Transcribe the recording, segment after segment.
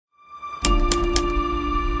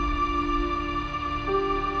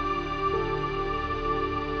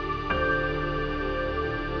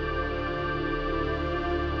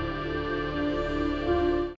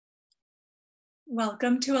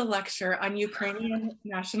Welcome to a lecture on Ukrainian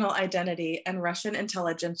national identity and Russian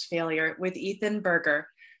intelligence failure with Ethan Berger,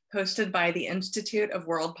 hosted by the Institute of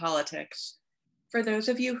World Politics. For those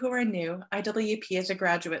of you who are new, IWP is a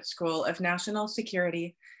graduate school of national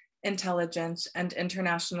security, intelligence, and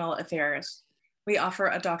international affairs. We offer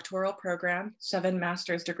a doctoral program, 7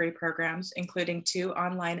 master's degree programs, including 2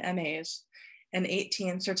 online MAs, and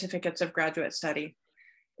 18 certificates of graduate study.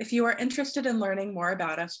 If you are interested in learning more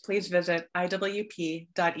about us, please visit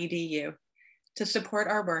iwp.edu. To support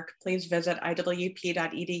our work, please visit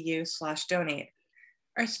iwp.edu/donate.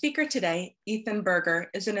 Our speaker today, Ethan Berger,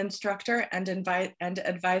 is an instructor and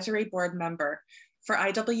advisory board member for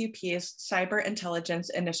IWP's Cyber Intelligence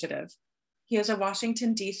Initiative. He is a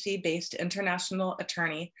Washington, DC-based international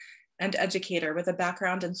attorney and educator with a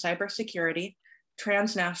background in cybersecurity,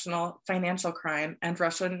 transnational financial crime, and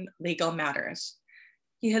Russian legal matters.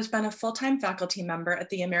 He has been a full-time faculty member at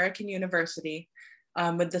the American University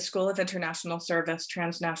with the School of International Service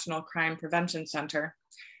Transnational Crime Prevention Center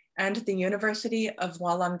and the University of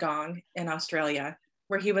Wollongong in Australia,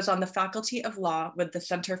 where he was on the Faculty of Law with the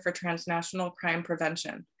Center for Transnational Crime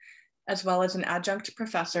Prevention, as well as an adjunct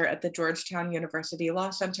professor at the Georgetown University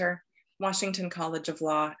Law Center, Washington College of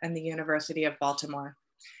Law, and the University of Baltimore.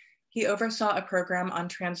 He oversaw a program on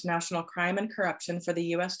transnational crime and corruption for the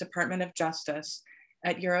US Department of Justice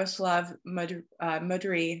at Yaroslav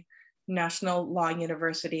Mudry National Law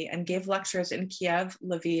University and gave lectures in Kiev,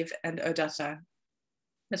 Lviv, and Odessa.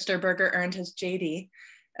 Mr. Berger earned his JD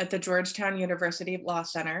at the Georgetown University Law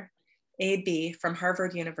Center, AB from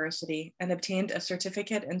Harvard University, and obtained a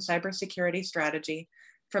certificate in cybersecurity strategy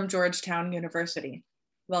from Georgetown University.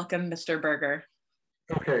 Welcome, Mr. Berger.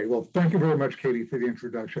 Okay, well, thank you very much, Katie, for the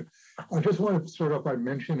introduction. I just want to start off by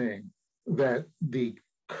mentioning that the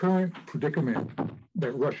current predicament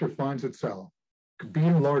that Russia finds itself could be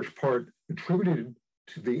in large part attributed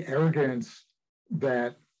to the arrogance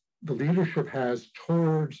that the leadership has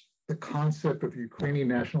towards the concept of Ukrainian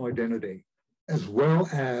national identity, as well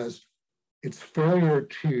as its failure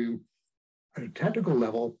to, at a technical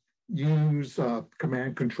level, use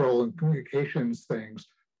command control and communications things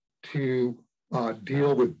to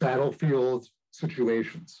deal with battlefield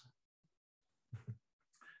situations.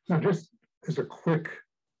 Now, just as a quick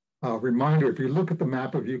reminder, if you look at the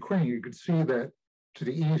map of Ukraine, you can see that to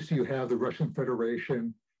the east, you have the Russian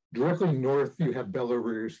Federation. Directly north, you have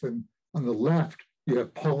Belarus. Then on the left, you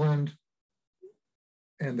have Poland,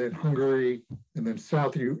 and then Hungary. And then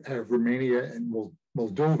south, you have Romania and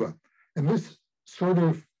Moldova. And this sort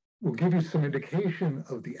of will give you some indication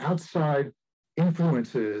of the outside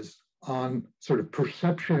influences on sort of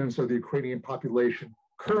perceptions of the Ukrainian population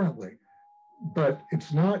currently. But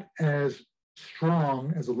it's not as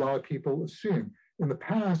strong as a lot of people assume. In the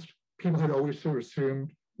past, people had always sort of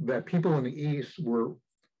assumed that people in the East were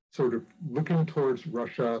sort of looking towards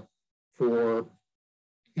Russia for,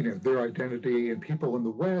 their identity, and people in the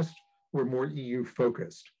West were more EU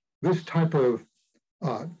focused. This type of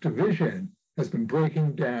division has been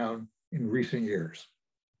breaking down in recent years.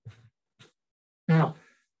 Now,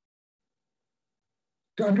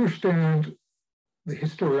 to understand the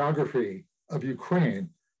historiography of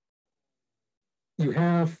Ukraine, you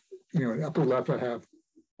have, in the upper left, I have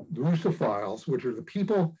the Russophiles, which are the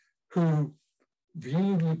people who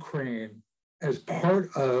view Ukraine as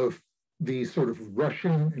part of the sort of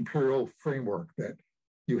Russian imperial framework, that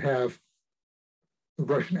you have the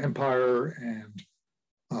Russian Empire and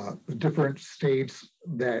the different states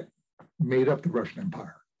that made up the Russian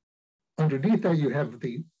Empire. Underneath that, you have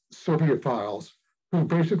the Sovietophiles, who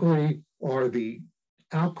basically are the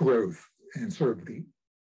outgrowth and sort of the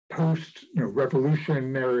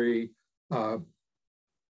post-revolutionary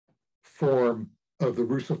form of the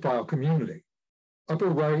Russophile community. Upper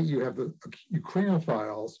right, you have the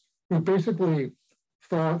Ukrainophiles, who basically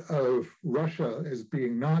thought of Russia as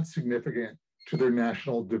being not significant to their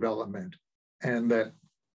national development, and that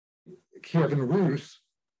Kievan Rus,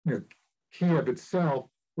 Kiev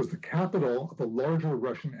itself was the capital of a larger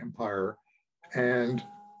Russian empire, and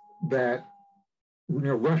that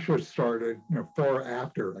Russia started far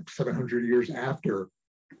after, like 700 years after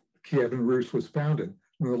Kievan Rus was founded.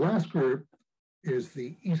 And the last group is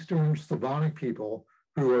the Eastern Slavonic people,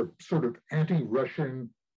 who are sort of anti-Russian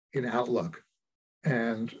in outlook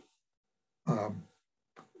and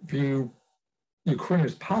view Ukraine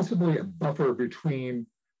as possibly a buffer between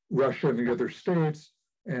Russia and the other states,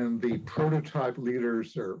 and the prototype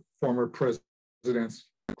leaders are former presidents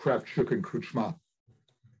Kravchuk and Kuchma.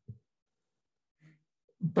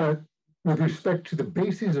 But with respect to the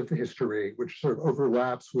bases of the history, which sort of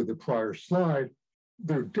overlaps with the prior slide,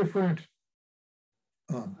 there are different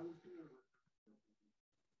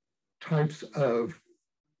types of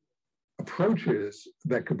approaches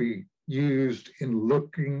that could be used in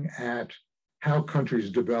looking at how countries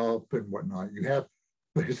develop and whatnot. You have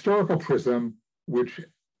the historical prism, which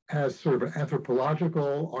has sort of an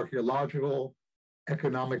anthropological, archaeological,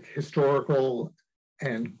 economic, historical,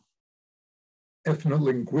 and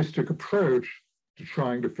ethno-linguistic approach to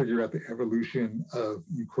trying to figure out the evolution of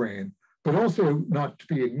Ukraine. But also not to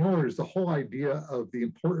be ignored is the whole idea of the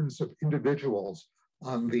importance of individuals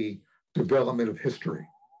on the development of history.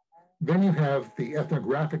 Then you have the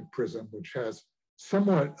ethnographic prism, which has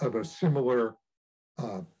somewhat of a similar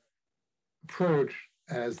approach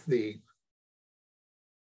as the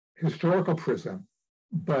historical prism,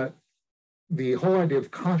 but the whole idea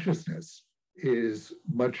of consciousness is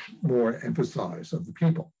much more emphasized of the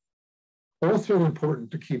people. Also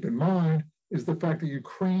important to keep in mind is the fact that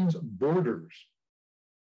Ukraine's borders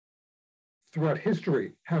throughout history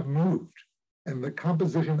have moved, and the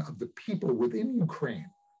composition of the people within Ukraine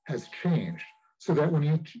has changed, so that when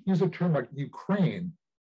you use a term like Ukraine,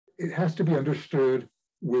 it has to be understood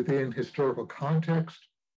within historical context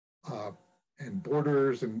and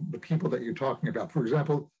borders and the people that you're talking about. For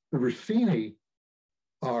example, the Rossini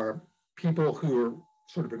are people who are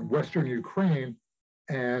sort of in Western Ukraine,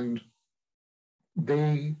 and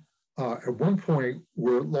they at one point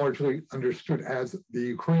were largely understood as the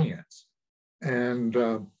Ukrainians. And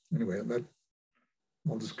anyway,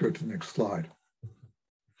 I'll just go to the next slide.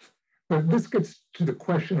 But this gets to the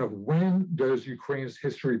question of when does Ukraine's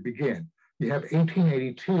history begin? You have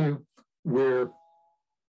 1882, where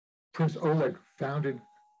Prince Oleg founded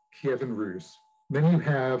Kievan Rus. Then you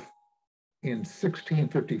have in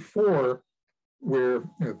 1654, where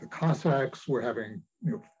the Cossacks were having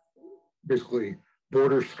basically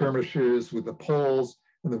border skirmishes with the Poles,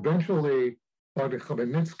 and eventually Bogdan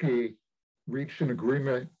Khmelnytsky reached an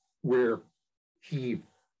agreement where he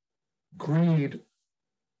agreed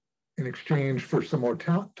in exchange for some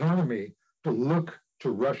autonomy to look to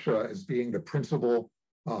Russia as being the principal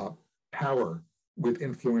power with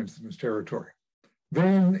influence in his territory.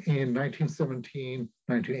 Then in 1917,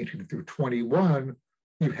 1918 through 21,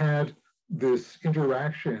 you had this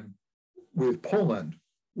interaction with Poland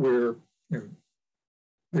where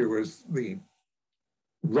there was the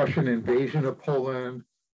Russian invasion of Poland,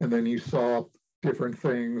 and then you saw different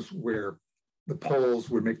things where the Poles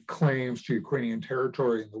would make claims to Ukrainian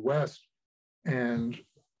territory in the West, and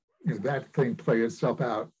that thing played itself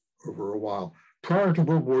out over a while. Prior to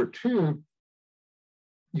World War II,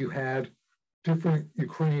 you had different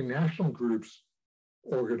Ukrainian national groups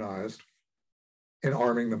organized and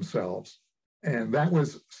arming themselves, and that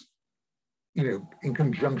was, in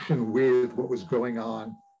conjunction with what was going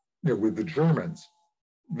on, with the Germans.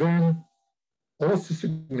 Then, also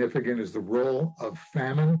significant is the role of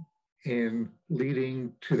famine in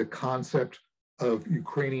leading to the concept of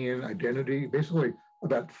Ukrainian identity. Basically,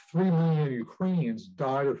 about 3 million Ukrainians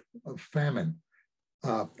died of famine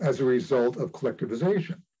as a result of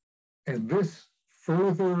collectivization. And this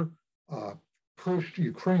further pushed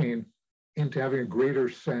Ukraine into having a greater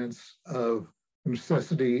sense of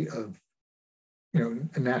necessity of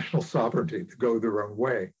a national sovereignty to go their own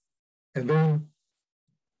way. And then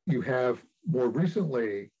you have more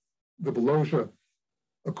recently the Belovezh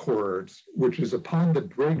Accords, which is upon the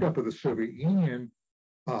breakup of the Soviet Union,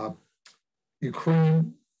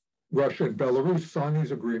 Ukraine, Russia, and Belarus signed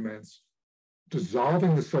these agreements,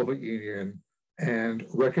 dissolving the Soviet Union and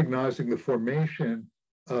recognizing the formation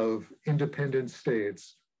of independent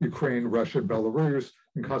states, Ukraine, Russia, and Belarus,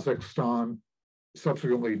 and Kazakhstan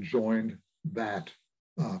subsequently joined that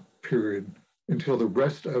period until the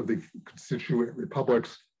rest of the constituent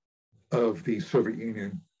republics of the Soviet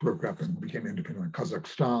Union broke up and became independent,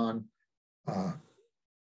 Kazakhstan,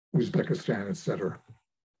 Uzbekistan, et cetera.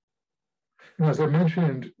 And as I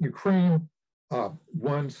mentioned, Ukraine,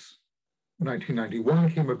 once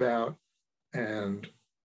 1991 came about, and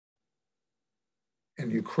in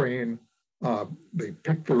Ukraine, they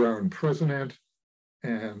picked their own president,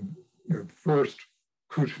 and first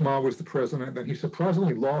Kuchma was the president, then he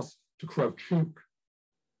surprisingly lost to Kravchuk.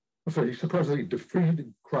 He surprisingly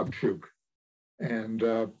defeated Kravchuk, and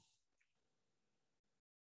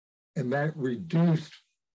that reduced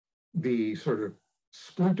the sort of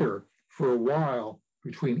splinter for a while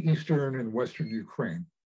between Eastern and Western Ukraine,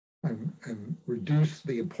 and reduced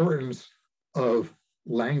the importance of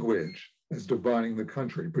language as dividing the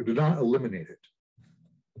country, but did not eliminate it.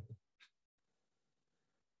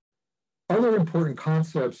 Other important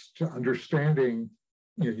concepts to understanding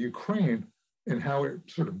Ukraine and how it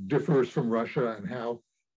sort of differs from Russia, and how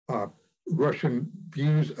Russian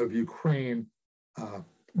views of Ukraine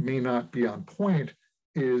may not be on point,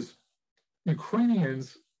 is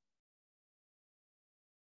Ukrainians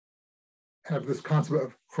have this concept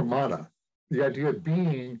of chromata, the idea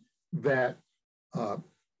being that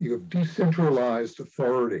you have decentralized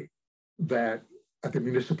authority that at the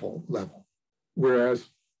municipal level, whereas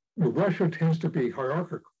Russia tends to be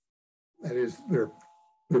hierarchical. That is, they're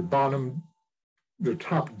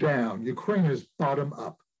top down. Ukraine is bottom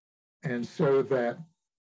up. And so that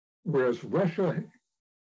whereas Russia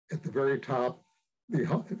at the very top,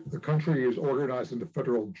 the country is organized into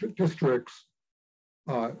federal districts.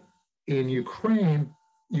 In Ukraine,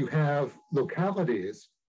 you have localities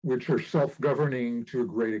which are self-governing to a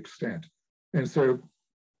great extent. And so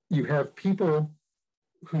you have people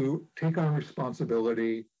who take on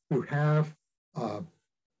responsibility, who have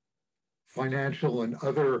financial and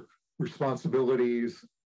other responsibilities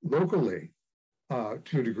locally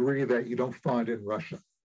to a degree that you don't find in Russia.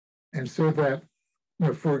 And so that,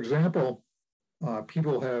 for example,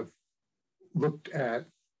 people have looked at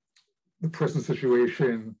the present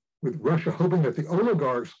situation with Russia, hoping that the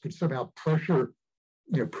oligarchs could somehow pressure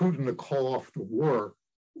Putin to call off the war.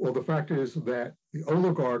 Well, the fact is that the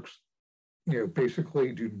oligarchs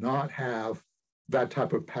basically do not have that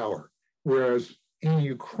type of power. Whereas in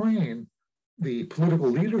Ukraine, the political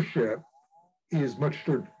leadership is much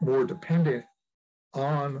more dependent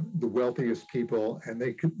on the wealthiest people, and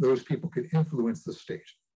those people could influence the state.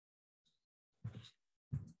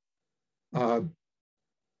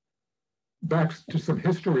 Back to some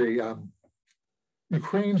history,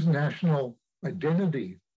 Ukraine's national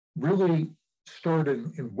identity really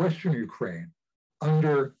started in Western Ukraine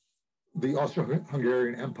under the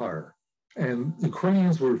Austro-Hungarian Empire. And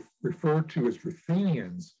Ukrainians were referred to as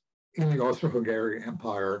Ruthenians in the Austro-Hungarian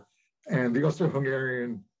Empire. And the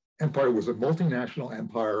Austro-Hungarian Empire was a multinational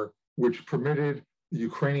empire which permitted the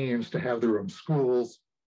Ukrainians to have their own schools,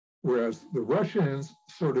 whereas the Russians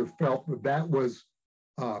sort of felt that that was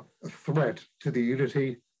a threat to the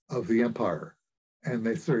unity of the empire. And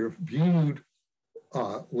they sort of viewed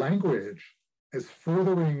language as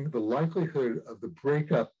furthering the likelihood of the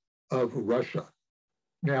breakup of Russia.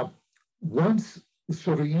 Now, once the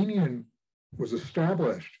Soviet Union was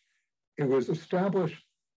established, it was established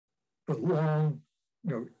along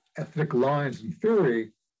ethnic lines in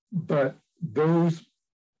theory, but those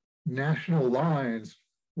national lines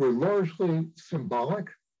were largely symbolic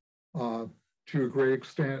to a great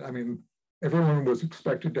extent. I mean, everyone was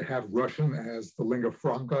expected to have Russian as the lingua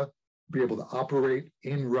franca, be able to operate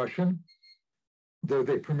in Russian, though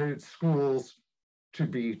they permitted schools to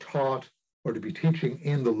be taught or to be teaching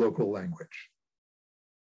in the local language.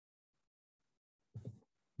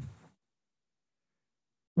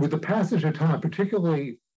 With the passage of time,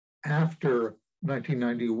 particularly after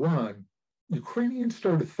 1991, Ukrainians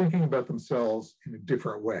started thinking about themselves in a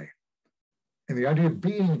different way. And the idea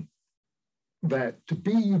being that to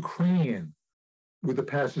be Ukrainian with the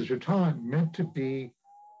passage of time meant to be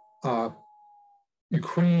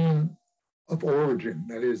Ukrainian of origin,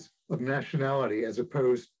 that is, of nationality, as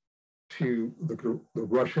opposed to the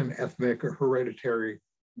Russian ethnic or hereditary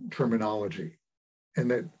terminology.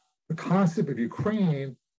 And that the concept of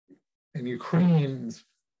Ukraine and Ukrainians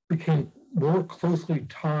became more closely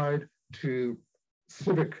tied to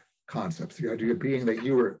civic concepts, the idea being that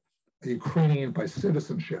you were a Ukrainian by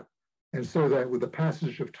citizenship. And so that with the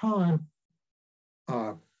passage of time,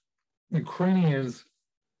 Ukrainians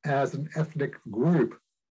as an ethnic group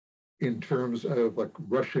in terms of like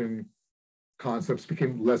Russian concepts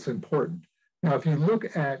became less important. Now, if you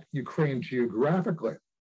look at Ukraine geographically,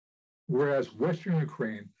 whereas Western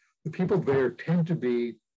Ukraine, the people there tend to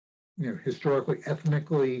be, historically,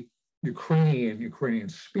 ethnically Ukrainian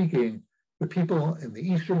speaking, the people in the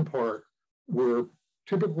eastern part were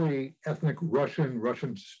typically ethnic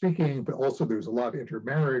Russian speaking, but also there's a lot of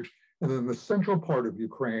intermarriage. And then the central part of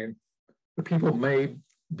Ukraine, the people may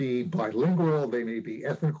be bilingual, they may be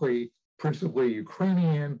ethnically, principally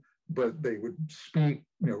Ukrainian, but they would speak,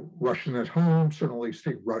 Russian at home, certainly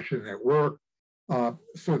speak Russian at work,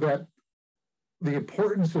 so that the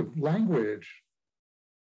importance of language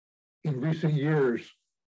in recent years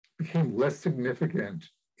became less significant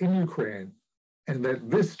in Ukraine, and that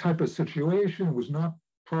this type of situation was not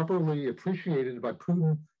properly appreciated by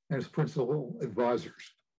Putin and his principal advisors.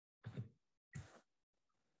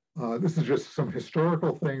 This is just some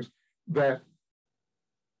historical things that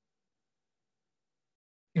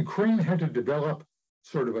Ukraine had to develop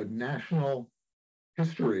sort of a national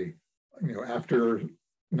history, after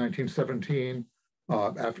 1917,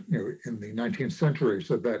 after, in the 19th century,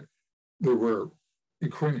 so that there were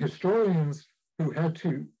Ukrainian historians who had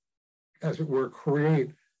to, as it were,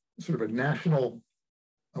 create sort of a national,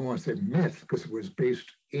 I want to say myth, because it was based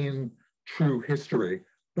in true history,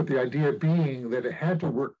 but the idea being that it had to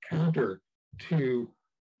work counter to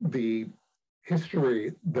the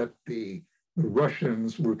history that the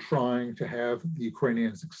Russians were trying to have the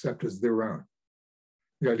Ukrainians accept as their own.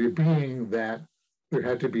 The idea being that there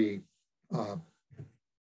had to be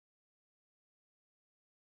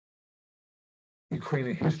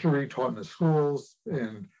Ukrainian history taught in the schools,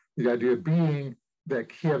 and the idea being that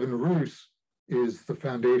Kievan Rus is the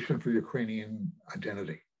foundation for Ukrainian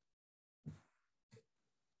identity.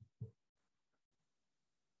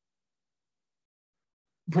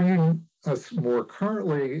 Bringing us more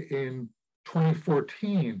currently in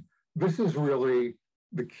 2014, this is really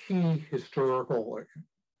the key historical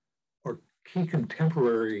or key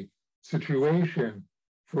contemporary situation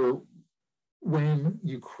for when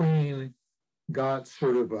Ukraine got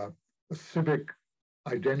sort of a civic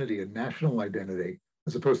identity, a national identity,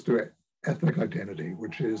 as opposed to an ethnic identity,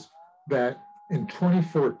 which is that in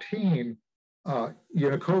 2014,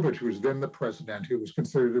 Yanukovych, who was then the president, who was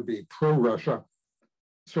considered to be pro-Russia,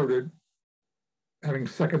 started having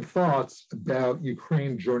second thoughts about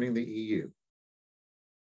Ukraine joining the EU.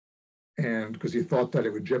 And because he thought that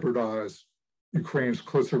it would jeopardize Ukraine's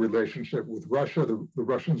closer relationship with Russia, the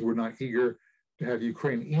Russians were not eager to have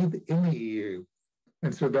Ukraine in the EU.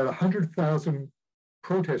 And so about 100,000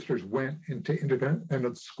 protesters went into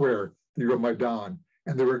Independence Square, the Euromaidan,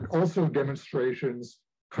 and there were also demonstrations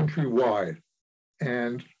countrywide.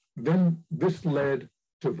 And then this led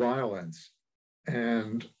to violence,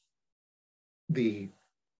 and the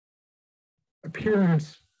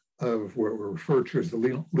appearance of what were referred to as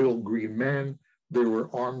the little green men. There were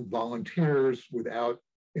armed volunteers without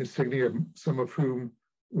insignia, some of whom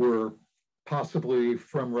were possibly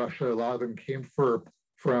from Russia. A lot of them came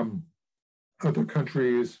from other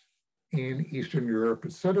countries in Eastern Europe,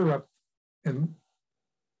 et cetera. And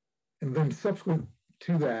then subsequent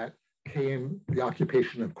to that came the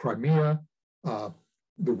occupation of Crimea, the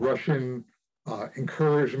Russian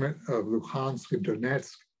encouragement of Luhansk and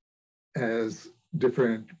Donetsk as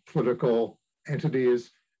different political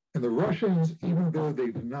entities. And the Russians, even though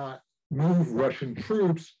they did not move Russian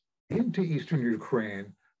troops into Eastern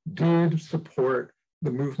Ukraine, did support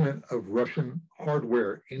the movement of Russian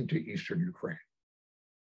hardware into Eastern Ukraine.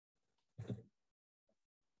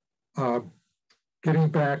 Getting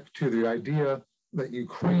back to the idea that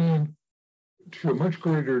Ukraine, to a much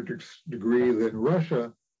greater degree than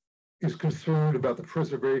Russia, is concerned about the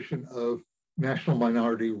preservation of national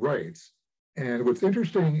minority rights. And what's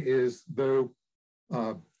interesting is, though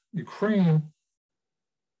Ukraine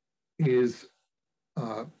is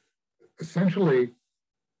essentially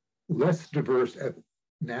less diverse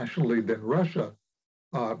nationally than Russia,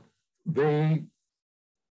 they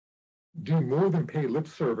do more than pay lip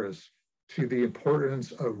service to the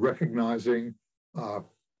importance of recognizing the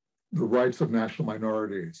rights of national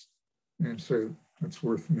minorities. And so that's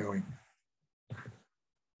worth knowing.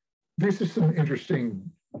 These are some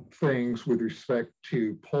interesting things with respect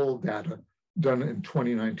to poll data done in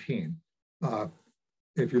 2019.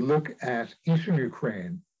 If you look at Eastern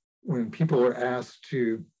Ukraine, when people are asked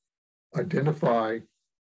to identify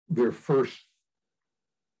their first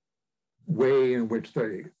way in which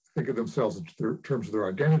they think of themselves in terms of their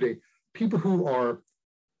identity, people who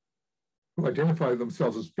identify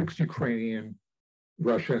themselves as mixed Ukrainian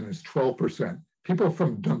Russian is 12%. People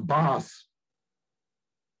from Donbass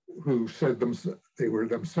who said they were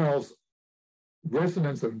themselves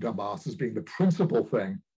residents of Donbass as being the principal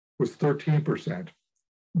thing was 13%.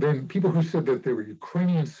 Then people who said that they were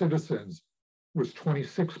Ukrainian citizens was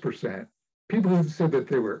 26%. People who said that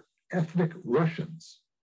they were ethnic Russians,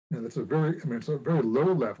 and it's a very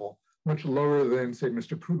low level, much lower than, say,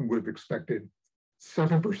 Mr. Putin would have expected,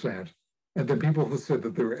 7%. And then people who said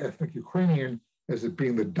that they were ethnic Ukrainian as it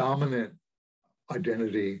being the dominant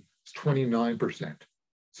identity is 29%.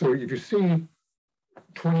 So if you see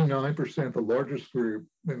 29%, the largest group,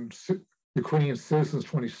 and Ukrainian citizens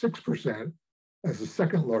 26% as the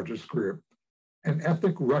second largest group, and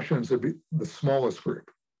ethnic Russians would be the smallest group.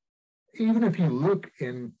 Even if you look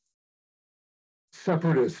in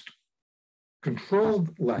separatist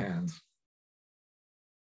controlled lands,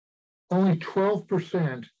 only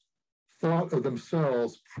 12% thought of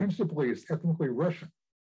themselves principally as ethnically Russian.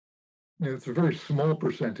 And it's a very small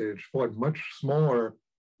percentage, but much smaller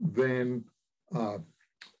than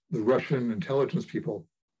the Russian intelligence people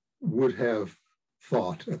would have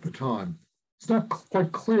thought at the time. It's not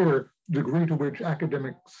quite clear the degree to which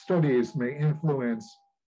academic studies may influence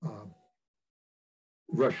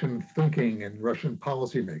Russian thinking and Russian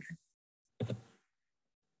policymaking.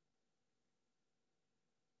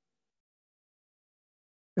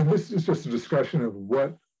 And this is just a discussion of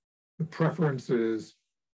what the preferences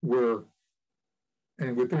were,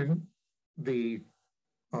 and within the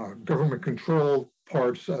government-controlled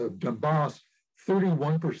parts of Donbass,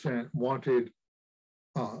 31% wanted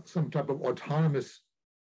some type of autonomous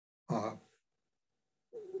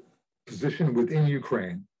position within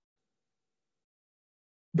Ukraine.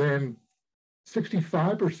 Then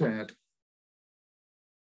 65%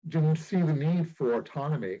 didn't see the need for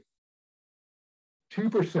autonomy.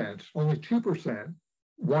 2%, only 2%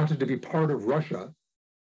 wanted to be part of Russia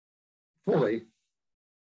fully,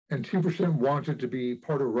 and 2% wanted to be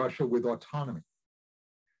part of Russia with autonomy.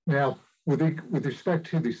 Now, with respect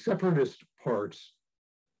to the separatist parts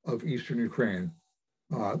of Eastern Ukraine,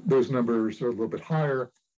 those numbers are a little bit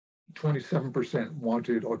higher. 27%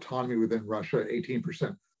 wanted autonomy within Russia,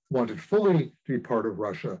 18% wanted fully to be part of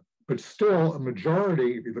Russia, but still a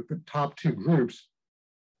majority, if you look at the top two groups,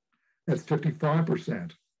 that's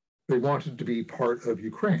 55%. They wanted to be part of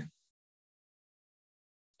Ukraine.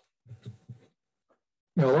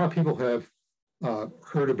 Now, a lot of people have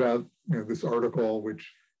heard about this article, which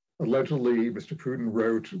allegedly Mr. Putin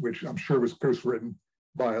wrote, which I'm sure was ghostwritten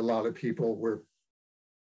by a lot of people, where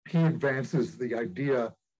he advances the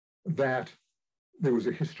idea that there was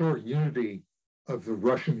a historic unity of the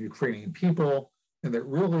Russian-Ukrainian people, and that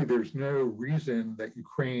really there's no reason that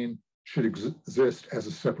Ukraine should exist as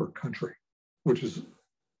a separate country, which is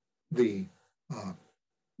the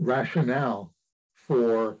rationale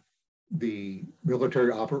for the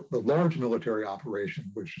large military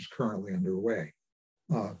operation, which is currently underway.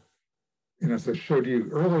 And as I showed you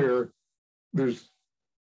earlier, there's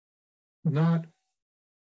not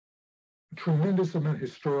a tremendous amount of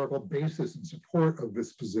historical basis in support of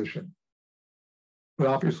this position, but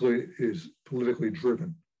obviously it is politically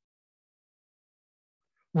driven.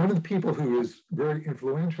 One of the people who is very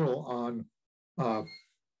influential on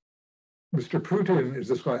Mr. Putin is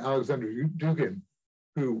this guy, Alexander Dugin,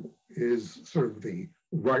 who is sort of the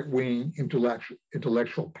right-wing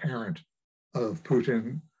intellectual parent of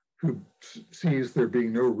Putin, who sees there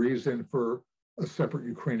being no reason for a separate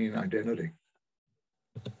Ukrainian identity.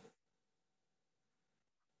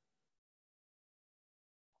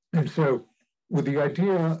 And so with the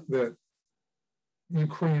idea that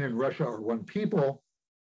Ukraine and Russia are one people,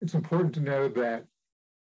 it's important to know that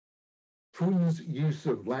Putin's use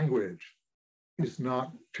of language is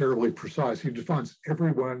not terribly precise. He defines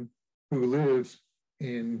everyone who lives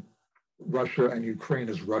in Russia and Ukraine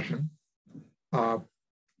as Russian.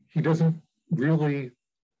 He doesn't really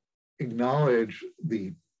acknowledge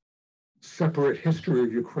the separate history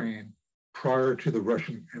of Ukraine prior to the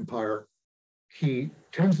Russian Empire. He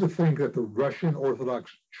tends to think that the Russian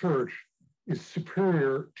Orthodox Church is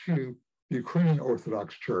superior to the Ukrainian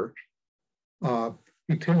Orthodox Church.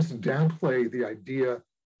 He tends to downplay the idea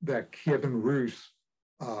that Kievan Rus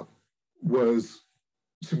was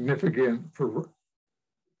significant for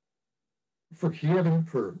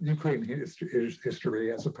Ukrainian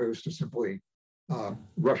history as opposed to simply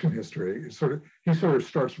Russian history. He sort of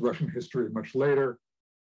starts Russian history much later.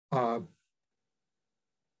 Let's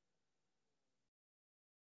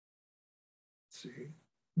see.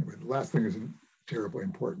 Anyway, the last thing isn't terribly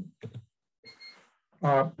important.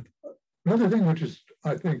 Another thing which is,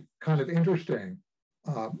 I think, kind of interesting,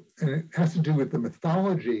 and it has to do with the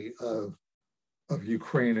mythology of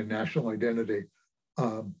Ukraine and national identity.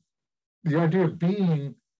 The idea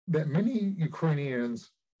being that many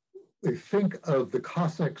Ukrainians, they think of the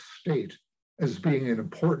Cossack state as being an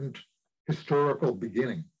important historical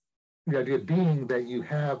beginning. The idea being that you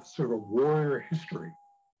have sort of a warrior history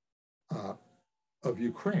of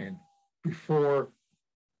Ukraine before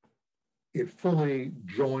it fully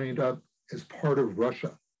joined up as part of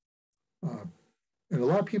Russia. And a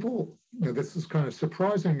lot of people, this is kind of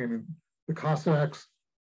surprising. I mean, the Cossacks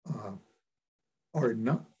are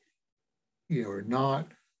not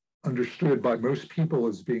understood by most people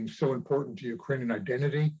as being so important to Ukrainian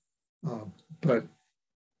identity. But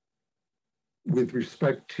with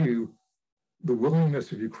respect to the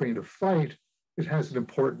willingness of Ukraine to fight, it has an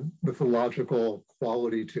important mythological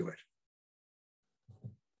quality to it.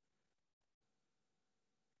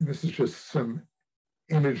 And this is just some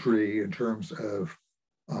imagery in terms of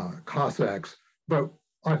Cossacks, but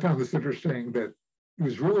I found this interesting that it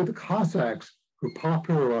was really the Cossacks who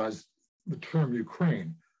popularized the term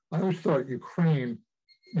Ukraine. I always thought Ukraine,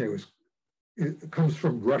 it comes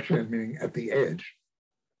from Russian, meaning at the edge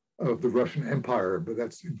of the Russian Empire, but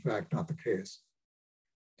that's in fact not the case.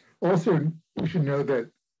 Also, we should know that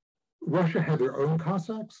Russia had their own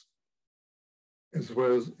Cossacks as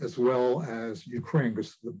well as Ukraine,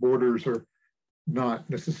 because the borders are not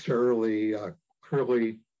necessarily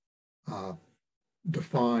clearly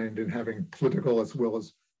defined and having political as well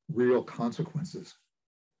as real consequences.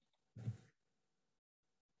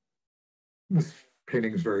 This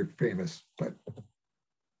painting is very famous, but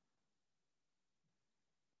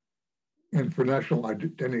and for national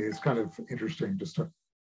identity, it's kind of interesting. Just a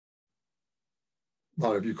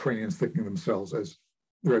lot of Ukrainians thinking themselves as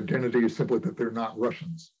their identity is simply that they're not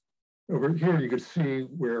Russians. Over here, you could see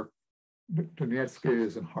where Donetsk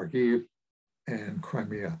is and Kharkiv and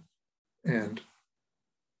Crimea and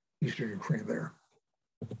Eastern Ukraine there.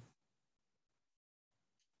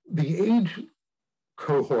 The age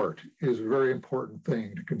cohort is a very important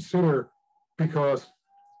thing to consider because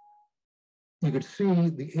you could see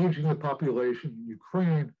the aging of the population in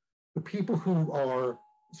Ukraine, the people who are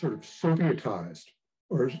sort of Sovietized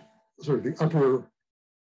or sort of the upper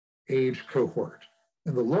age cohort.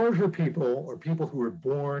 And the larger people are people who were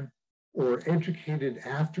born or educated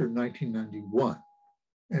after 1991.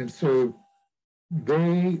 And so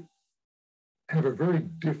they have a very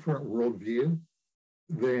different worldview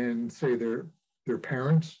than, say, their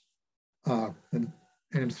parents.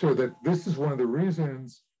 And so that this is one of the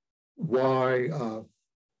reasons why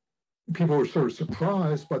people were sort of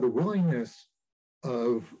surprised by the willingness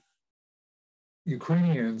of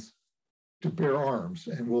Ukrainians to bear arms.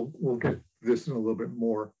 And we'll get this in a little bit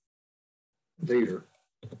more later.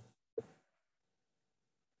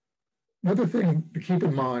 Another thing to keep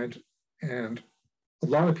in mind, and a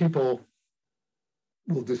lot of people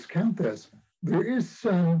will discount this, there is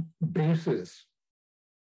some basis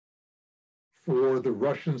for the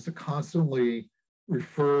Russians to constantly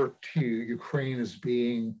refer to Ukraine as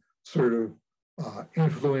being sort of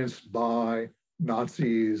influenced by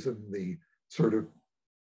Nazis and the sort of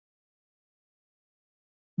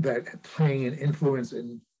that playing an influence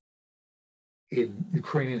in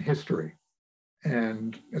Ukrainian history.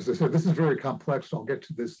 And as I said, this is very complex. I'll get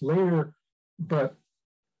to this later, but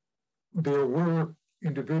there were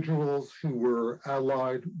individuals who were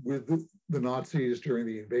allied with the Nazis during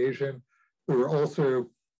the invasion. There were also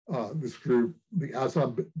this group, the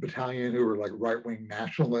Azov Battalion, who were like right-wing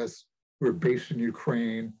nationalists, who were based in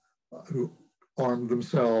Ukraine, who armed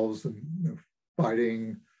themselves and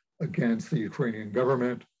fighting against the Ukrainian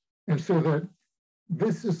government. And so that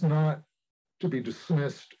this is not to be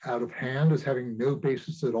dismissed out of hand as having no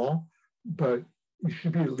basis at all, but you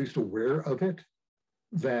should be at least aware of it,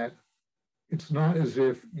 that it's not as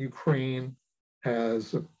if Ukraine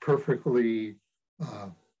has a perfectly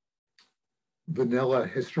vanilla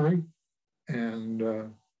history. And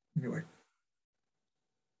anyway,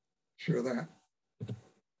 share that.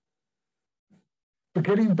 But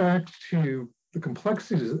getting back to the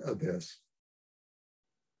complexities of this,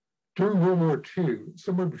 during World War II,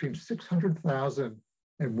 somewhere between 600,000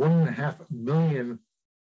 and 1.5 million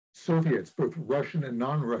Soviets, both Russian and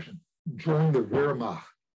non-Russian, joined the Wehrmacht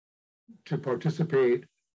to participate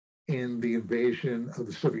in the invasion of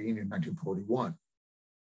the Soviet Union in 1941.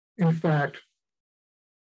 In fact,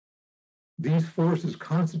 these forces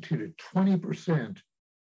constituted 20%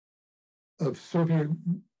 of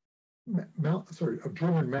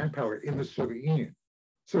German manpower in the Soviet Union.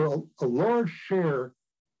 So a large share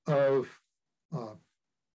of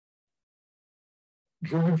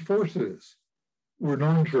German forces were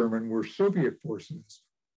non-German, were Soviet forces,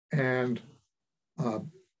 and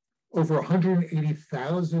over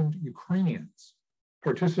 180,000 Ukrainians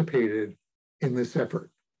participated in this effort.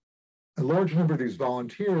 A large number of these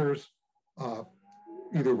volunteers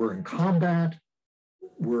either were in combat,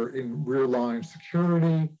 were in rear line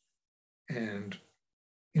security, and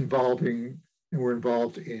were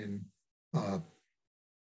involved in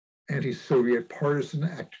anti-Soviet partisan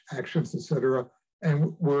actions, et cetera,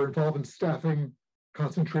 and were involved in staffing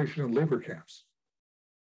concentration and labor camps.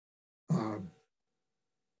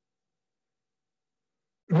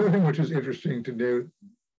 Another thing which is interesting to note,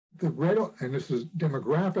 and this is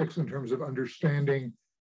demographics in terms of understanding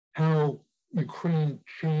how Ukraine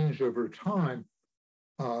changed over time.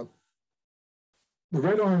 The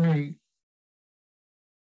Red Army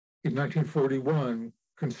in 1941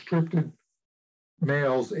 conscripted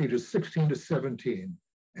males ages 16 to 17,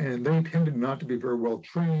 and they tended not to be very well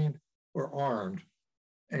trained or armed.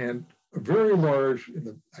 And a very large,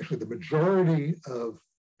 actually the majority of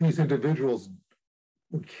these individuals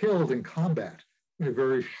were killed in combat in a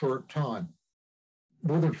very short time.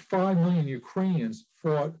 More than 5 million Ukrainians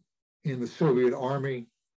fought in the Soviet army,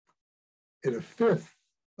 and a fifth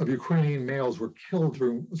of Ukrainian males were killed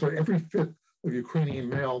every fifth of Ukrainian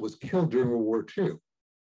male was killed during World War II.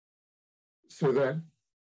 So that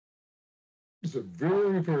is a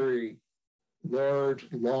very, very large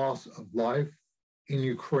loss of life in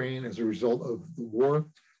Ukraine as a result of the war.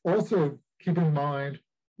 Also, keep in mind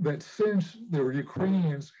that since there were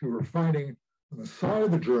Ukrainians who were fighting on the side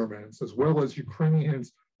of the Germans, as well as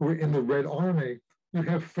Ukrainians who were in the Red Army, you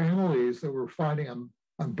have families that were fighting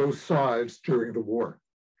on both sides during the war.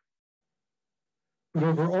 But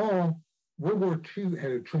overall, World War II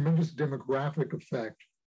had a tremendous demographic effect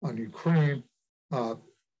on Ukraine.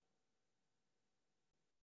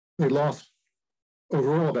 They lost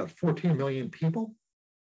overall about 14 million people.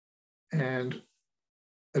 And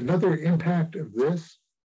another impact of this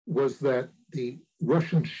was that the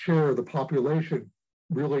Russian share of the population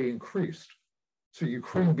really increased. So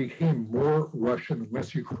Ukraine became more Russian,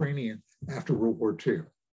 less Ukrainian after World War II.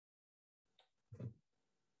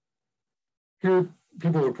 Here,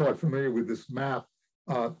 people are probably familiar with this map.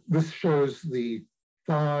 This shows the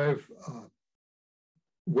 5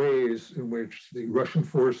 ways in which the Russian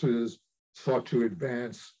forces sought to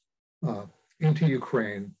advance into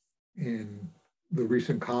Ukraine in the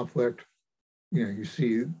recent conflict. You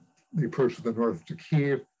see the approach to the north to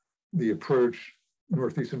Kiev, the approach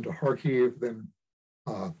northeast into Kharkiv, then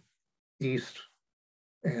east.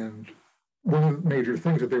 And one of the major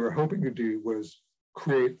things that they were hoping to do was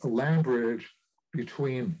create a land bridge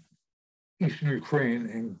between eastern Ukraine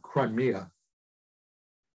and Crimea.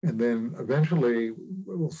 And then eventually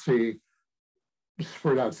we'll see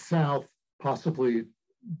spread out south, possibly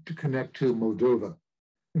to connect to Moldova.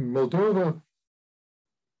 And Moldova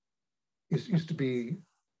used to be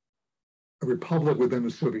a republic within the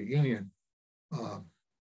Soviet Union.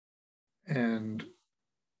 And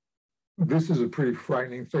this is a pretty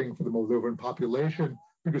frightening thing for the Moldovan population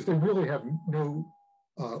because they really have no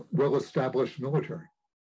well-established military.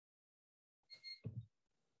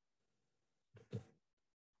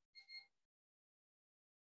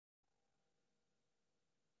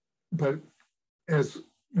 But as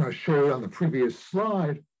I showed on the previous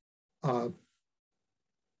slide,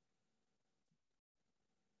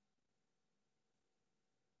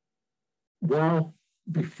 while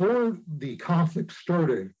before the conflict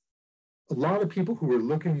started, a lot of people who were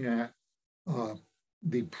looking at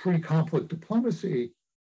the pre-conflict diplomacy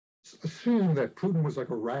assumed that Putin was like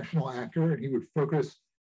a rational actor and he would focus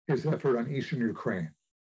his effort on Eastern Ukraine.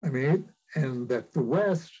 And that the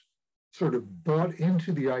West sort of bought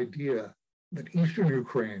into the idea that Eastern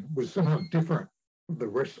Ukraine was somehow different from the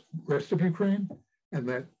rest of Ukraine, and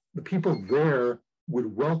that the people there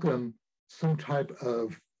would welcome some type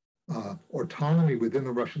of autonomy within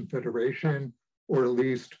the Russian Federation, or at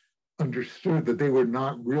least understood that they were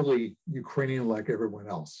not really Ukrainian like everyone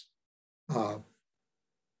else.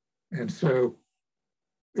 And so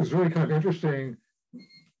it was really kind of interesting,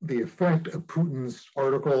 the effect of Putin's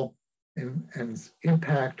article and its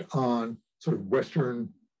impact on sort of Western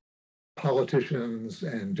politicians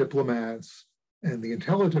and diplomats and the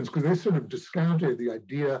intelligence, because they sort of discounted the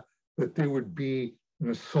idea that there would be an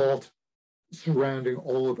assault surrounding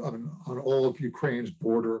on all of Ukraine's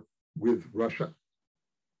border with Russia.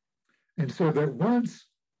 And so that once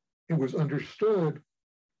it was understood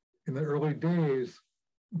in the early days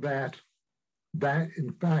that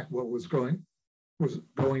in fact what was going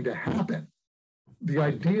to happen, the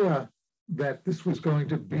idea that this was going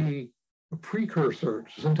to be a precursor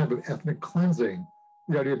to some type of ethnic cleansing,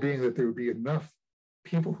 the idea being that there would be enough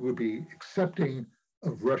people who would be accepting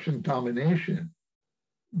of Russian domination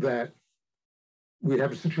that we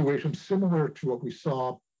have a situation similar to what we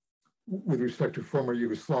saw with respect to former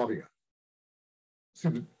Yugoslavia.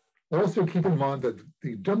 So also keep in mind that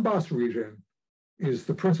the Donbass region is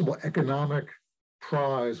the principal economic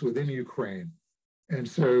prize within Ukraine. And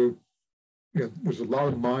so there's a lot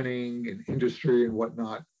of mining and industry and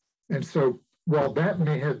whatnot. And so while that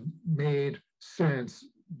may have made sense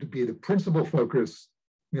to be the principal focus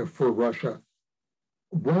for Russia,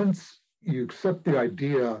 once you accept the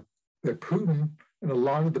idea that Putin and a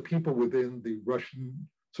lot of the people within the Russian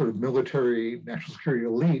sort of military national security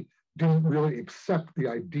elite didn't really accept the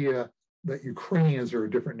idea that Ukrainians are a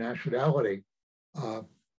different nationality,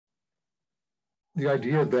 the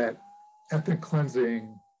idea that ethnic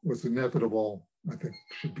cleansing was inevitable, I think,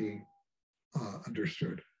 should be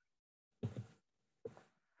understood.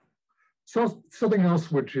 So something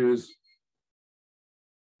else which is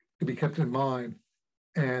to be kept in mind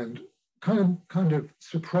and kind of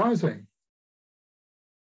surprising,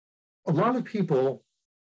 a lot of people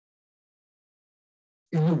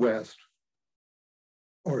in the West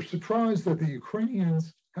are surprised that the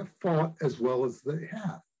Ukrainians have fought as well as they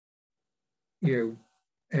have.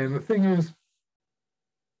 And the thing is,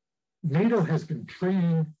 NATO has been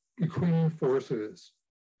training Ukrainian forces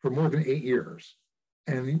for more than 8 years.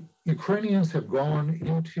 And the Ukrainians have gone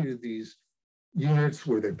into these units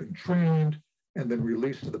where they've been trained, and then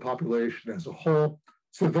released to the population as a whole,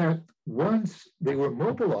 so that once they were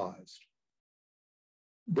mobilized,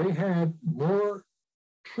 they had more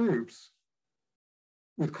troops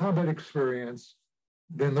with combat experience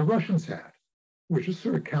than the Russians had, which is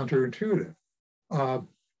sort of counterintuitive.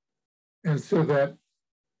 And so that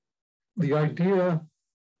the idea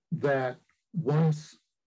that once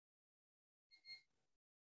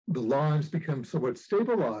the lines become somewhat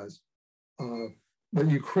stabilized, that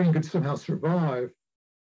Ukraine could somehow survive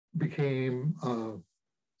became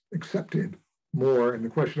accepted more. And the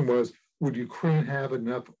question was, would Ukraine have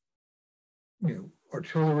enough,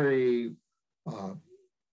 artillery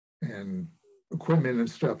and equipment and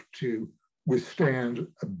stuff to withstand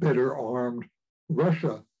a better armed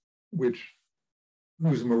Russia, whose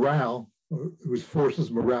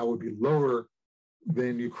forces morale would be lower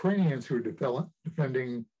than Ukrainians who are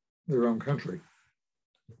defending their own country.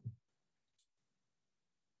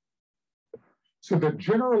 So that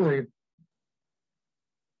generally,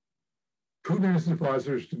 Putin and his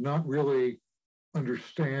advisors did not really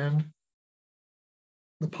understand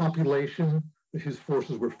the population that his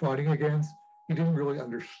forces were fighting against. He didn't really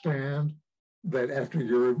understand that after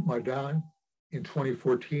Euromaidan in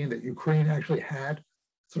 2014, that Ukraine actually had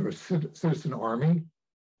sort of a citizen army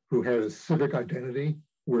who had a civic identity,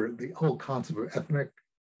 where the whole concept of ethnic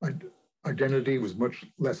identity was much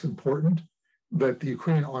less important, that the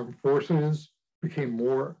Ukrainian armed forces became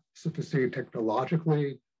more sophisticated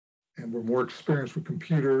technologically and were more experienced with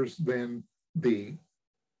computers than the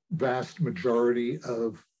vast majority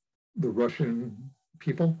of the Russian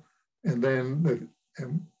people. And then,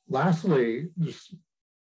 lastly, just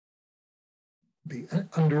the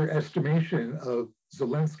underestimation of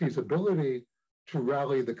Zelensky's ability to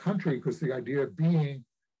rally the country, because the idea being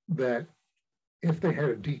that if they had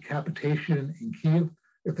a decapitation in Kyiv,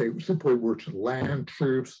 if they simply were to land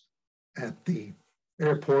troops at the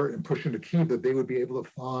airport and push into Kyiv, that they would be able to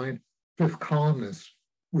find fifth columnists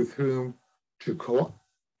with whom to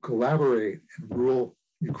collaborate and rule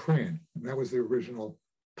Ukraine. And that was the original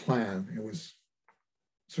plan. It was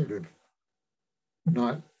sort of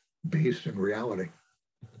not based in reality.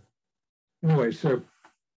 Anyway, so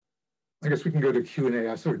I guess we can go to Q&A.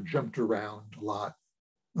 I sort of jumped around a lot.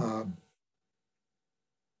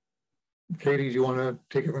 Katie, do you want to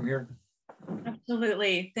take it from here?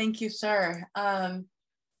 Absolutely. Thank you, sir.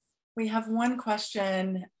 We have one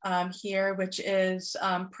question here, which is,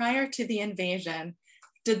 prior to the invasion,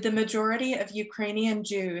 did the majority of Ukrainian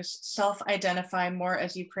Jews self-identify more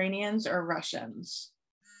as Ukrainians or Russians?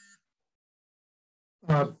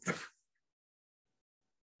 I'm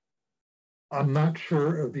not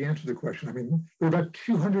sure of the answer to the question. I mean, there are about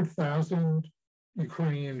 200,000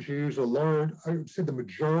 Ukrainian Jews. I would say the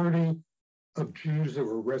majority of Jews that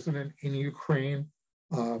were resident in Ukraine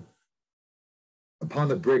upon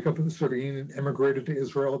the breakup of the Soviet Union immigrated to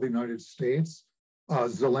Israel, the United States.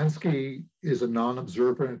 Zelensky is a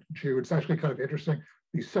non-observant Jew. It's actually kind of interesting.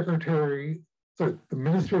 The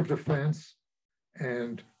Minister of Defense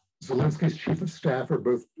and Zelensky's chief of staff are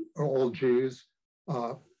all Jews.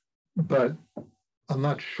 But I'm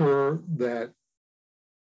not sure that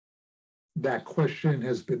that question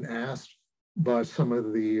has been asked by some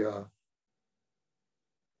of the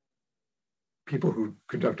people who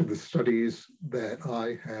conducted the studies that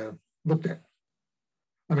I have looked at.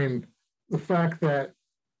 I mean, the fact that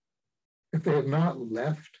if they had not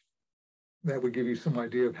left, that would give you some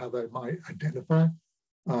idea of how they might identify.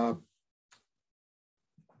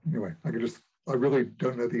 Anyway, I really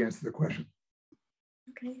don't know the answer to the question.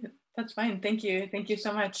 Okay, that's fine. Thank you. Thank you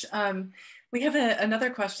so much. We have another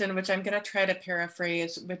question, which I'm going to try to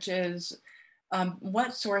paraphrase, which is,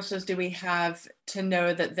 what sources do we have to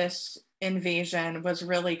know that this invasion was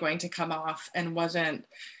really going to come off and wasn't,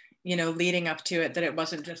 leading up to it, that it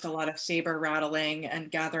wasn't just a lot of saber rattling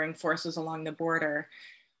and gathering forces along the border?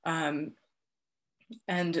 And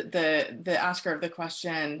the asker of the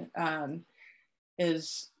question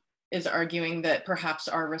is arguing that perhaps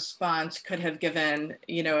our response could have given,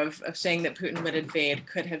 of saying that Putin would invade,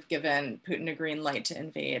 could have given Putin a green light to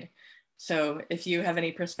invade. So if you have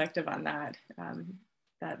any perspective on that,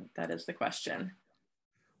 that is the question.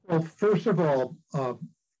 Well, first of all,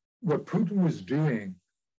 what Putin was doing,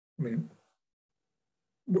 I mean,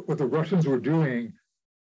 what the Russians were doing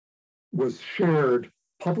was shared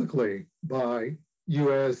publicly by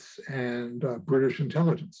US and British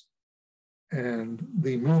intelligence. And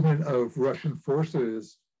the movement of Russian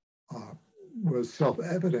forces was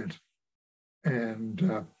self-evident.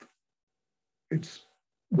 And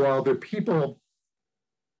while the people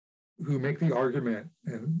who make the argument,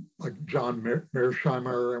 and like John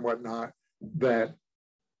Mearsheimer and whatnot, that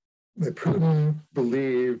that Putin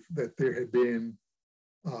believed that there had been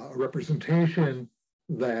a representation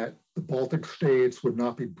that the Baltic states would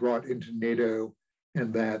not be brought into NATO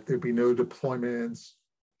and that there'd be no deployments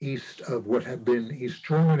east of what had been East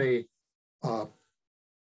Germany,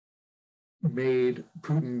 made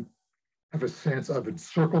Putin have a sense of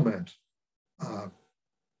encirclement.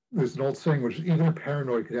 There's an old saying, which even a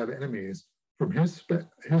paranoid could have enemies from his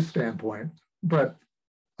standpoint. But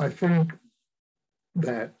I think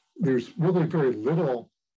that there's really very little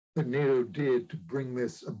that NATO did to bring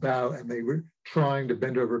this about, and they were trying to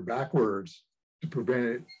bend over backwards to prevent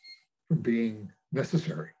it from being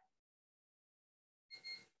necessary.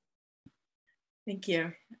 Thank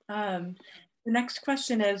you. The next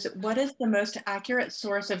question is, what is the most accurate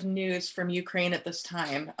source of news from Ukraine at this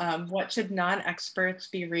time? What should non-experts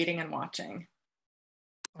be reading and watching?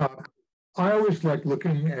 I always like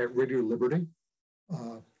looking at Radio Liberty,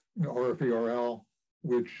 RFERL,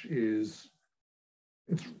 which is,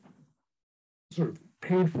 it's sort of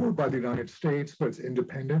paid for by the United States, but it's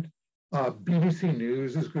independent. BBC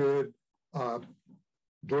News is good.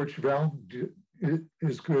 Deutsche Welle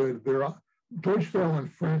is good. Deutsche Welle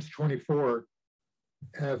and France 24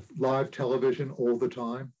 have live television all the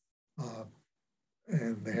time,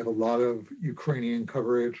 and they have a lot of Ukrainian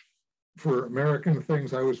coverage. For American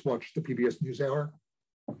things, I always watch the PBS NewsHour,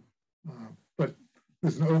 but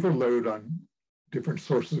there's an overload on different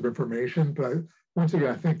sources of information. But once again,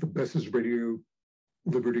 I think the best is Radio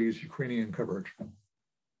Liberty's Ukrainian coverage.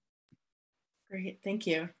 Great, thank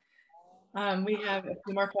you. We have a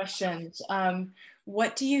few more questions.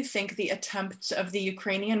 What do you think the attempts of the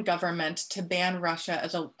Ukrainian government to ban Russian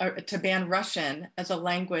as a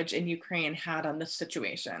language in Ukraine had on this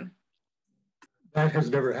situation? That has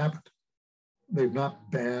never happened. They've not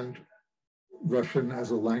banned Russian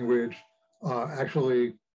as a language.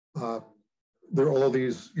 Actually, there are all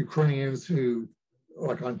these Ukrainians who,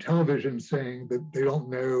 like on television, saying that they don't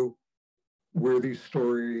know where these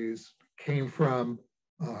stories came from.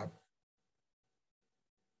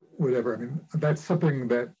 Whatever. I mean, that's something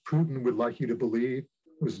that Putin would like you to believe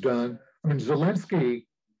was done. I mean, Zelensky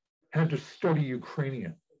had to study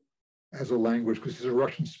Ukrainian as a language because he's a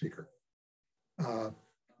Russian speaker. And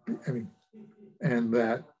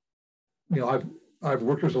that, I've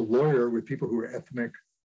worked as a lawyer with people who are ethnic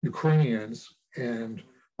Ukrainians, and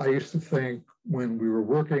I used to think when we were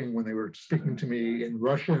working, when they were speaking to me in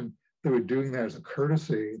Russian, they were doing that as a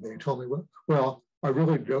courtesy. They told me, well, I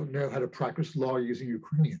really don't know how to practice law using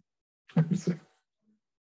Ukrainian. So. All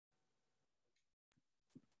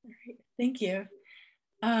right, thank you.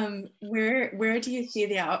 Where do you see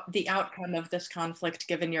the outcome of this conflict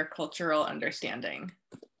given your cultural understanding?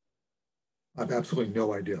 I have absolutely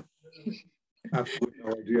no idea. Absolutely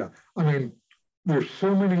no idea. I mean, there's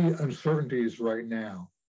so many uncertainties right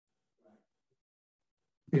now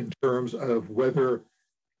in terms of whether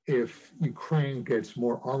if Ukraine gets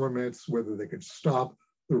more armaments, whether they could stop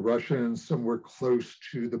the Russians somewhere close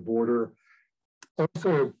to the border.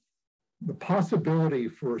 Also, the possibility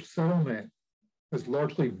for settlement has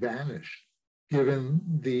largely vanished given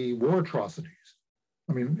the war atrocities.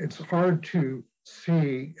 I mean, it's hard to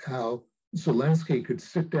see how Zelensky could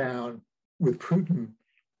sit down with Putin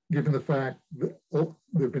given the fact that there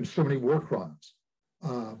have been so many war crimes.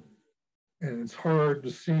 And it's hard to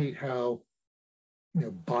see how,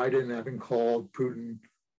 Biden having called Putin,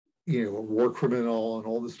 a war criminal and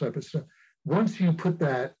all this type of stuff. Once you put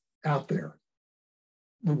that out there,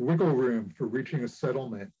 the wiggle room for reaching a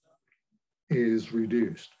settlement is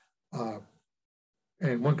reduced.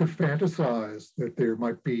 And one could fantasize that there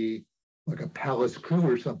might be like a palace coup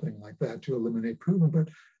or something like that to eliminate Putin, but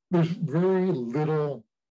there's very little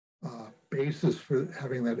basis for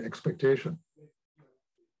having that expectation.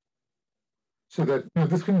 So that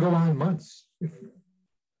this can go on months.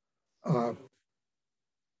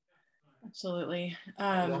 Absolutely.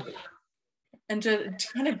 And to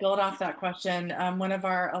kind of build off that question, one of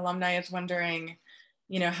our alumni is wondering,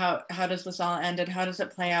 how does this all end and how does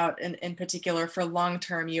it play out in particular for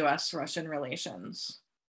long-term US-Russian relations?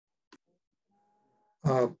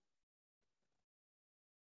 Once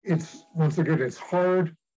again, it's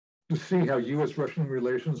hard to see how US-Russian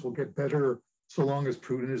relations will get better so long as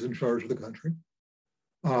Putin is in charge of the country.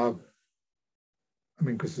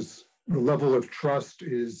 Because the level of trust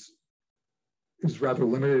is rather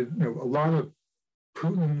limited. A lot of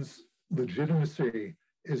Putin's legitimacy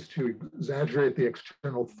is to exaggerate the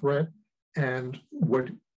external threat, and what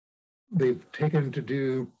they've taken to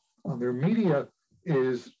do on their media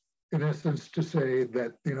is, in essence, to say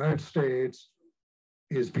that the United States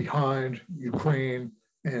is behind Ukraine,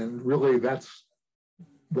 and really that's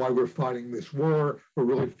why we're fighting this war. We're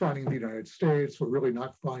really fighting the United States. We're really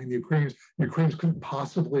not fighting the Ukrainians. The Ukrainians couldn't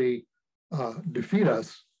possibly defeat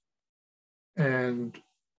us. And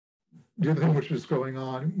the other thing which is going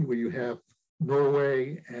on, where you have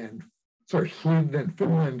Sweden and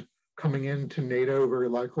Finland coming into NATO very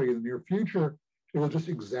likely in the near future, it will just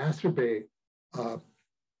exacerbate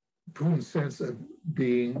Putin's sense of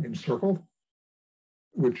being encircled,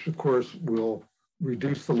 which of course will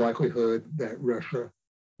reduce the likelihood that Russia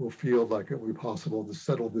will feel like it will be possible to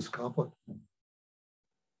settle this conflict.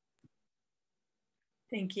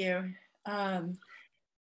 Thank you.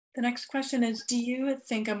 The next question is, do you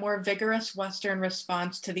think a more vigorous Western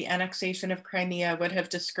response to the annexation of Crimea would have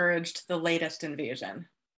discouraged the latest invasion?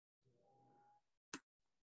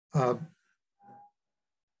 I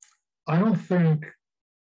don't think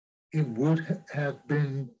it would have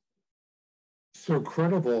been so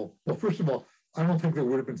credible. Well, first of all, I don't think there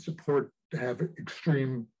would have been support to have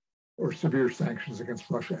extreme or severe sanctions against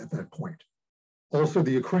Russia at that point. Also,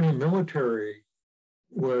 the Ukrainian military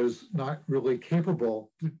was not really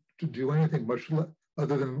capable to do anything much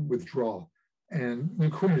other than withdraw. And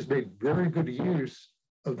Ukraine has made very good use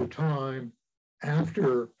of the time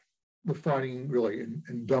after the fighting really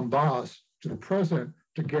in Donbass to the present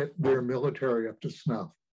to get their military up to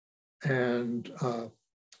snuff. And I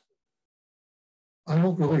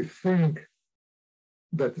don't really think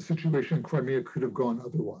that the situation in Crimea could have gone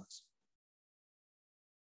otherwise.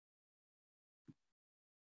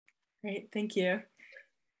 Great, thank you.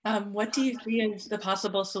 What do you see as the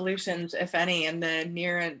possible solutions, if any, in the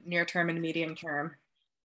near term and medium term?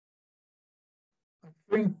 I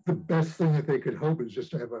think the best thing that they could hope is just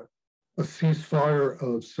to have a ceasefire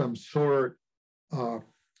of some sort,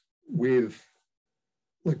 with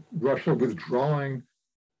like Russia withdrawing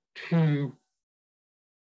to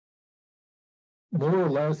more or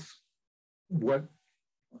less what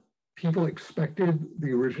people expected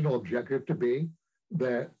the original objective to be,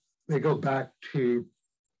 that they go back to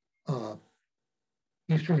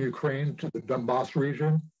eastern Ukraine, to the Donbass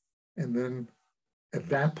region, and then at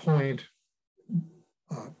that point,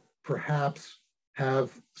 perhaps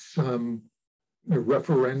have some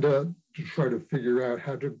referenda to try to figure out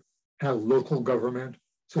how to have local government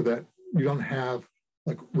so that you don't have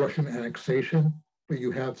like Russian annexation, but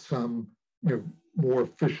you have some more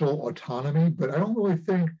official autonomy. But I don't really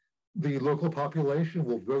think the local population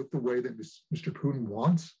will vote the way that Mr. Putin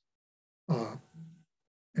wants.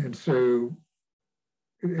 And so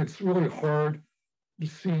it's really hard to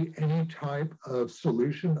see any type of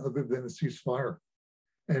solution other than a ceasefire.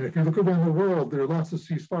 And if you look around the world, there are lots of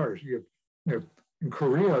ceasefires. You have, in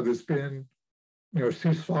Korea, there's been, a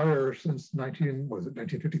ceasefire since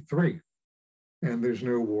 1953, and there's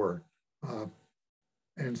no war.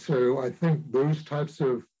 And so I think those types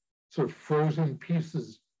of sort of frozen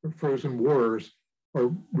pieces or frozen wars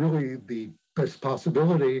are really the best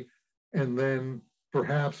possibility. And then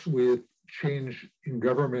perhaps with change in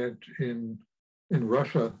government in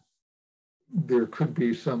Russia, there could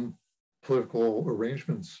be some political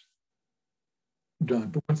arrangements done.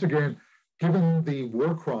 But once again, given the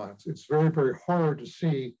war crimes, it's very, very hard to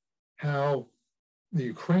see how the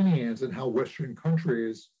Ukrainians and how Western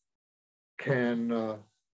countries can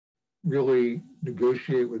really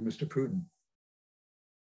negotiate with Mr. Putin.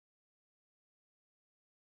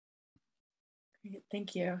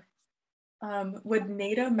 Thank you. Would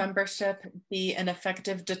NATO membership be an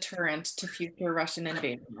effective deterrent to future Russian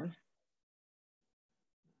invasion?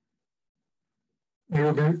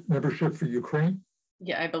 NATO membership for Ukraine?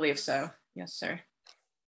 Yeah, I believe so. Yes, sir.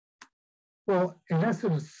 Well, in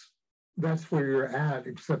essence, that's where you're at,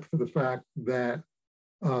 except for the fact that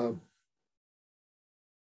the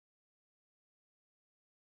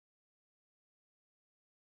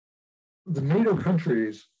NATO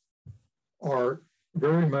countries are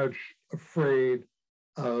very much afraid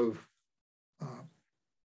of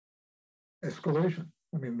escalation.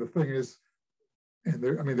 I mean, the thing is, and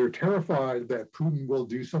they're terrified that Putin will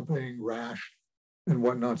do something rash and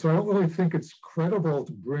whatnot. So I don't really think it's credible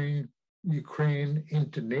to bring Ukraine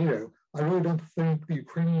into NATO. I really don't think the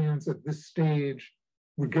Ukrainians at this stage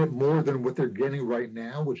would get more than what they're getting right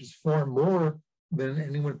now, which is far more than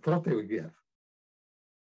anyone thought they would get.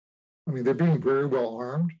 I mean, they're being very well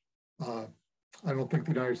armed. I don't think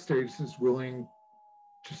the United States is willing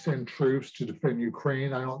to send troops to defend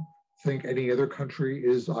Ukraine. I don't think any other country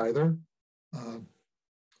is either.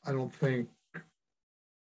 I don't think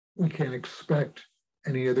we can expect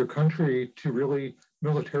any other country to really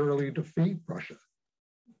militarily defeat Russia.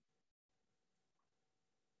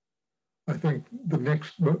 I think the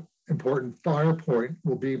next important fire point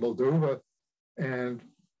will be Moldova and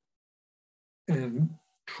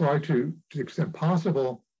try to the extent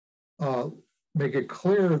possible, make it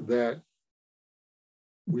clear that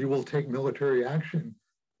we will take military action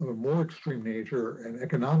of a more extreme nature and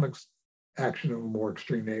economics action of a more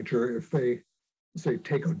extreme nature if they, say,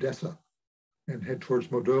 take Odessa and head towards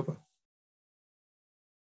Moldova.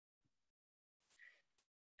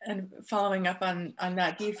 And following up on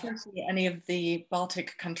that, do you foresee any of the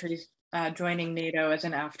Baltic countries joining NATO as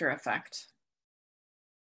an after effect?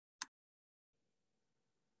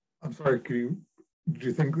 I'm sorry, do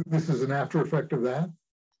you think this is an after effect of that?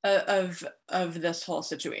 Of this whole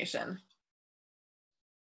situation?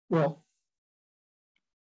 Well,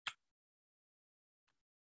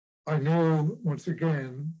 I know, once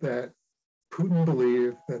again, that Putin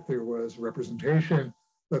believed that there was representation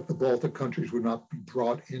that the Baltic countries would not be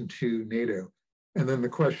brought into NATO. And then the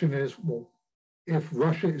question is, well, if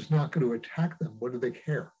Russia is not going to attack them, what do they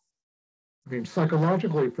care? I mean,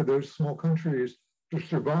 psychologically, for those small countries to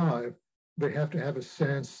survive, they have to have a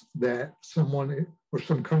sense that someone or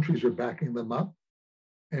some countries are backing them up.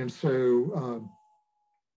 And so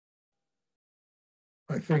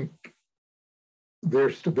I think their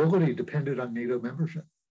stability depended on NATO membership,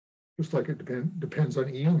 just like it depends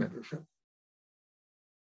on EU membership.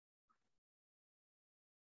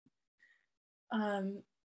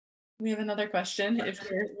 We have another question, if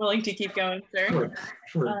you're willing to keep going, sir.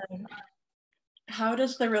 Sure. How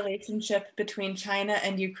does the relationship between China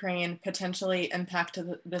and Ukraine potentially impact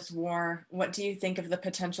this war? What do you think of the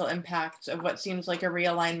potential impact of what seems like a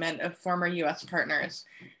realignment of former US partners,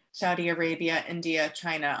 Saudi Arabia, India,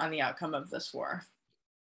 China, on the outcome of this war?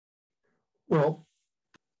 Well,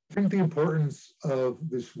 I think the importance of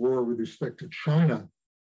this war with respect to China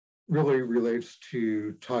really relates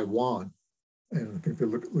to Taiwan. And I think they're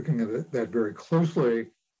looking at that very closely.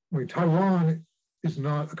 I mean, Taiwan is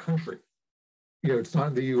not a country. You know, it's not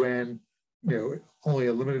in the UN. You know, only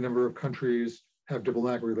a limited number of countries have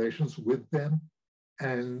diplomatic relations with them.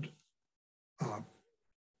 And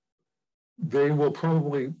they will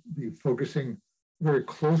probably be focusing very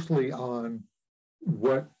closely on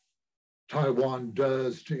what Taiwan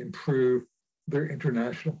does to improve their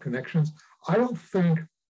international connections. I don't think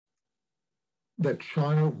that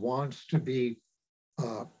China wants to be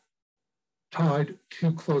tied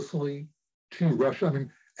too closely to Russia. I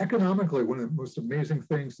mean, economically, one of the most amazing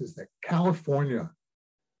things is that California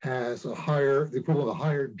has the equivalent of a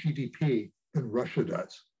higher GDP than Russia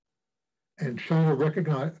does. And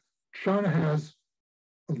China has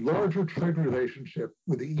a larger trade relationship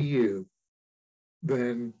with the EU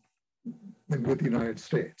than with the United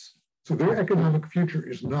States. So their economic future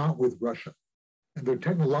is not with Russia, and their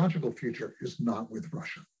technological future is not with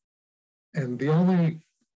Russia. And the only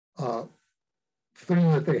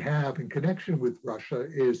thing that they have in connection with Russia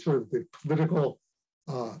is sort of the political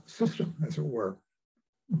system, as it were.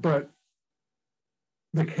 But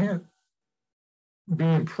they can't be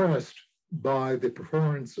impressed by the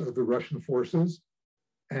performance of the Russian forces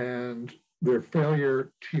and their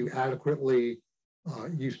failure to adequately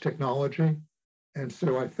use technology. And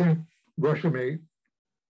so I think Russia may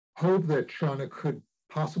hope that China could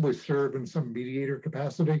possibly serve in some mediator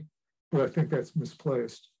capacity, but I think that's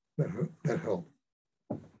misplaced, that hope.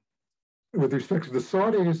 With respect to the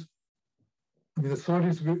Saudis, I mean, the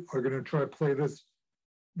Saudis are going to try to play this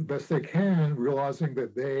the best they can, realizing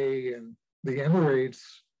that they and the Emirates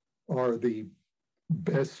are the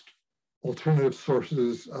best alternative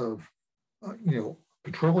sources of,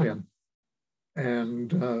 petroleum.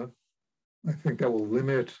 And I think that will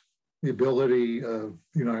limit the ability of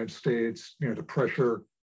the United States, to pressure,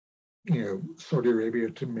 Saudi Arabia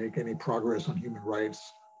to make any progress on human rights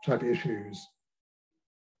type issues.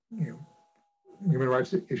 Human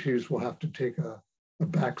rights issues will have to take a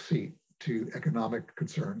backseat to economic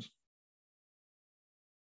concerns.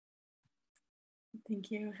 Thank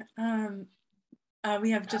you. We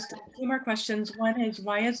have just a few more questions. One is,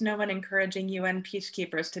 why is no one encouraging UN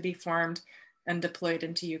peacekeepers to be formed and deployed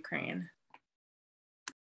into Ukraine?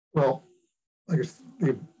 Well, I guess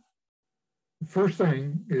the first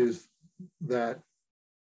thing is that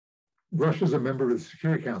Russia's a member of the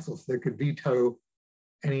Security Council, so they could veto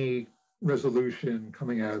any resolution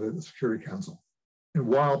coming out of the Security Council. And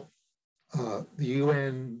while the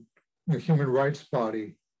UN, the human rights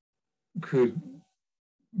body, could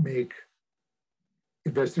make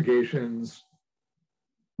investigations,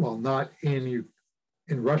 well, not in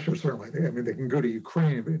Russia, certainly. They can go to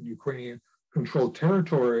Ukraine, but in Ukrainian-controlled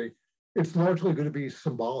territory, it's largely going to be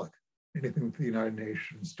symbolic, anything that the United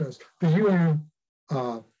Nations does. The UN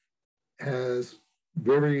has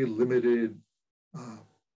very limited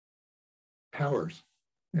powers,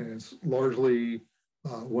 and it's largely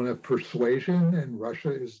one of persuasion, and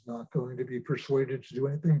Russia is not going to be persuaded to do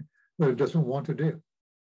anything that it doesn't want to do.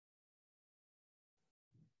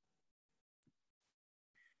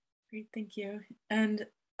 Great, thank you. And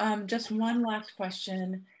just one last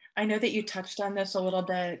question. I know that you touched on this a little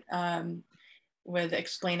bit with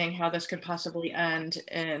explaining how this could possibly end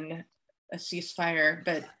in a ceasefire,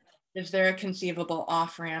 but is there a conceivable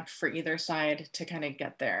off-ramp for either side to kind of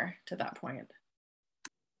get there to that point?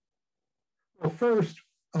 Well, first,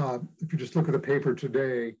 if you just look at the paper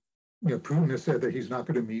today, Putin has said that he's not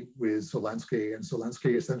going to meet with Zelensky, and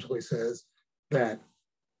Zelensky essentially says that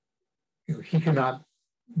he cannot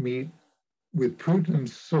meet with Putin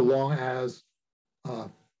so long as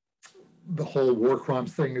the whole war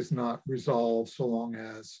crimes thing is not resolved, so long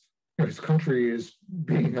as his country is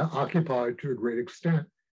being occupied to a great extent,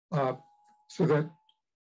 so that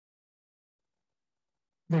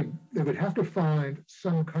they would have to find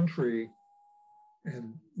some country,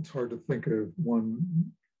 and it's hard to think of one,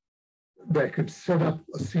 that could set up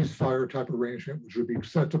a ceasefire type arrangement which would be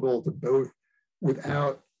acceptable to both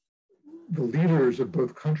without the leaders of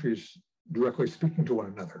both countries directly speaking to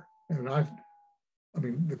one another. And I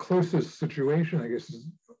mean, the closest situation, I guess, is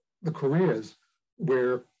the Koreas,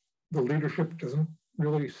 where the leadership doesn't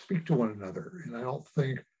really speak to one another. And I don't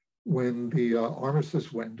think when the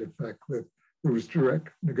armistice went into effect that there was direct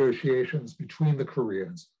negotiations between the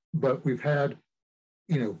Koreans. But we've had,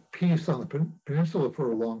 peace on the peninsula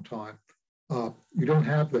for a long time. You don't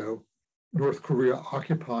have, though, North Korea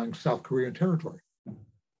occupying South Korean territory.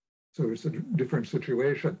 So it's a different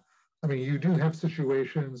situation. I mean, you do have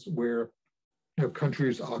situations where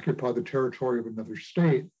countries occupy the territory of another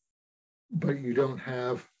state, but you don't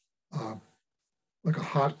have like a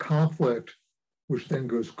hot conflict, which then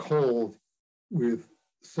goes cold with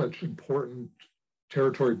such important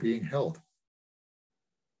territory being held.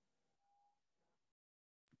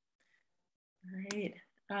 Great.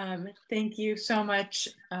 Thank you so much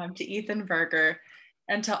to Ethan Berger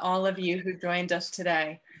and to all of you who joined us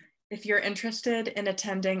today. If you're interested in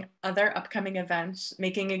attending other upcoming events,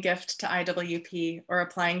 making a gift to IWP, or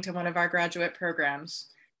applying to one of our graduate programs,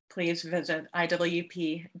 please visit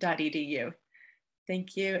iwp.edu.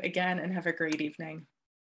 Thank you again and have a great evening.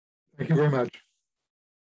 Thank you very much.